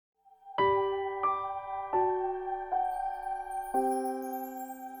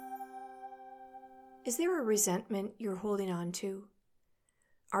Is there a resentment you're holding on to?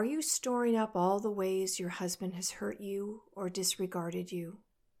 Are you storing up all the ways your husband has hurt you or disregarded you?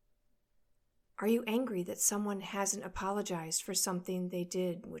 Are you angry that someone hasn't apologized for something they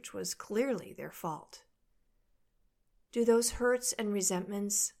did which was clearly their fault? Do those hurts and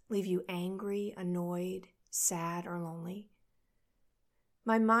resentments leave you angry, annoyed, sad, or lonely?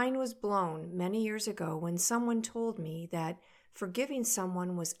 My mind was blown many years ago when someone told me that forgiving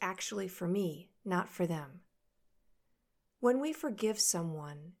someone was actually for me, not for them. When we forgive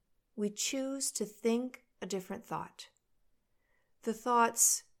someone, we choose to think a different thought. The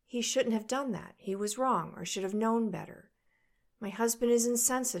thoughts, he shouldn't have done that, he was wrong or should have known better. My husband is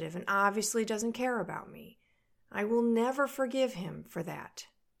insensitive and obviously doesn't care about me. I will never forgive him for that.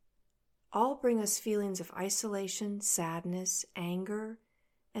 All bring us feelings of isolation, sadness, anger,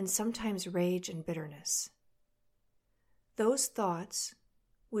 and sometimes rage and bitterness. Those thoughts,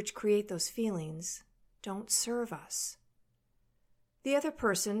 which create those feelings, don't serve us. The other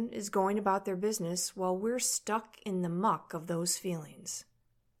person is going about their business while we're stuck in the muck of those feelings.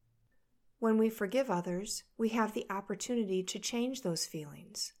 When we forgive others, we have the opportunity to change those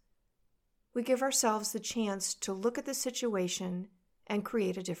feelings. We give ourselves the chance to look at the situation and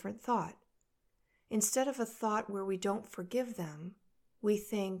create a different thought. Instead of a thought where we don't forgive them, we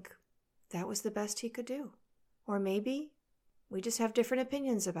think, that was the best he could do. Or maybe we just have different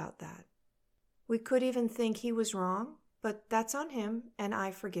opinions about that. We could even think he was wrong, but that's on him and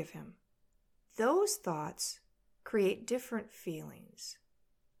I forgive him. Those thoughts create different feelings.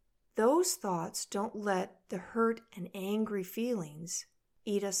 Those thoughts don't let the hurt and angry feelings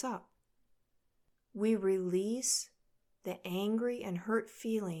eat us up. We release the angry and hurt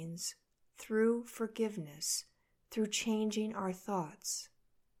feelings through forgiveness, through changing our thoughts.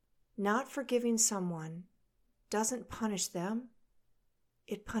 Not forgiving someone doesn't punish them,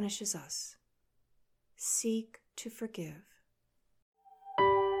 it punishes us. Seek to forgive.